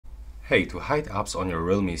Hey, to hide apps on your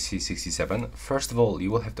Realme C67, first of all,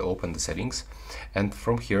 you will have to open the settings, and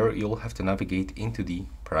from here you'll have to navigate into the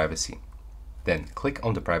privacy. Then click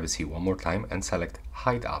on the privacy one more time and select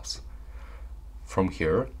hide apps. From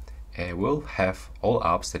here, we'll have all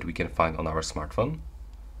apps that we can find on our smartphone.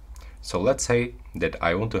 So let's say that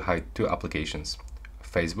I want to hide two applications,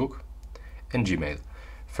 Facebook and Gmail.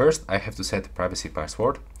 First, I have to set privacy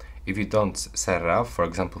password. If you don't set it up, for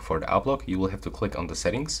example for the app lock, you will have to click on the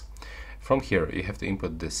settings. From here, you have to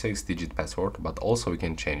input the 6-digit password, but also you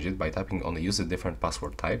can change it by tapping on the use a different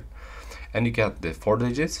password type. And you get the 4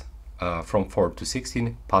 digits from 4 to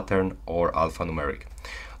 16, pattern or alphanumeric.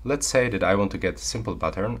 Let's say that I want to get a simple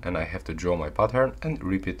pattern and I have to draw my pattern and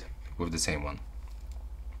repeat with the same one.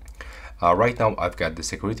 Right now I've got the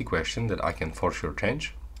security question that I can for sure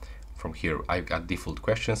change. From here I've got default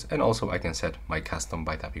questions, and also I can set my custom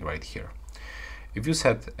by tapping right here. If you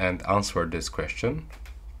set and answer this question,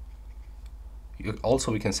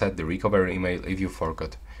 we can set the recovery email if you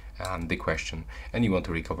forgot the question and you want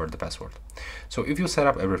to recover the password. So if you set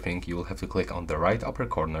up everything, you will have to click on the right upper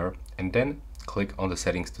corner and then click on the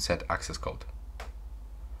settings to set access code.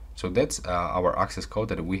 So that's our access code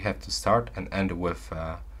that we have to start and end with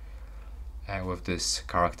this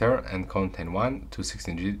character and contain 1 to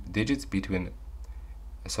 16 digits between.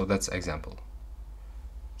 So that's example.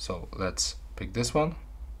 So let's pick this one.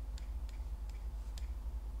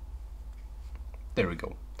 There we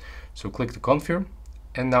go. So click to confirm,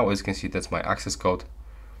 and now as you can see, that's my access code.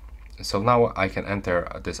 So now I can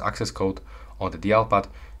enter this access code on the dial pad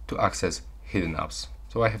to access hidden apps.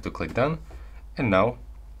 So I have to click done, and now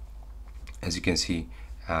as you can see,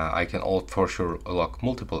 I can for sure lock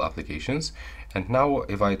multiple applications. And now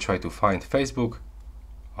if I try to find Facebook,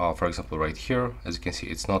 for example right here, as you can see,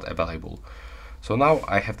 it's not available. So now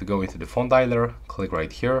I have to go into the phone dialer, click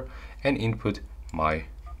right here and input my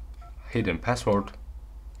hidden password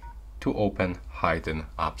to open hidden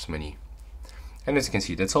apps menu. And as you can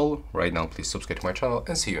see, that's all. Right now, please subscribe to my channel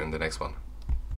and see you in the next one.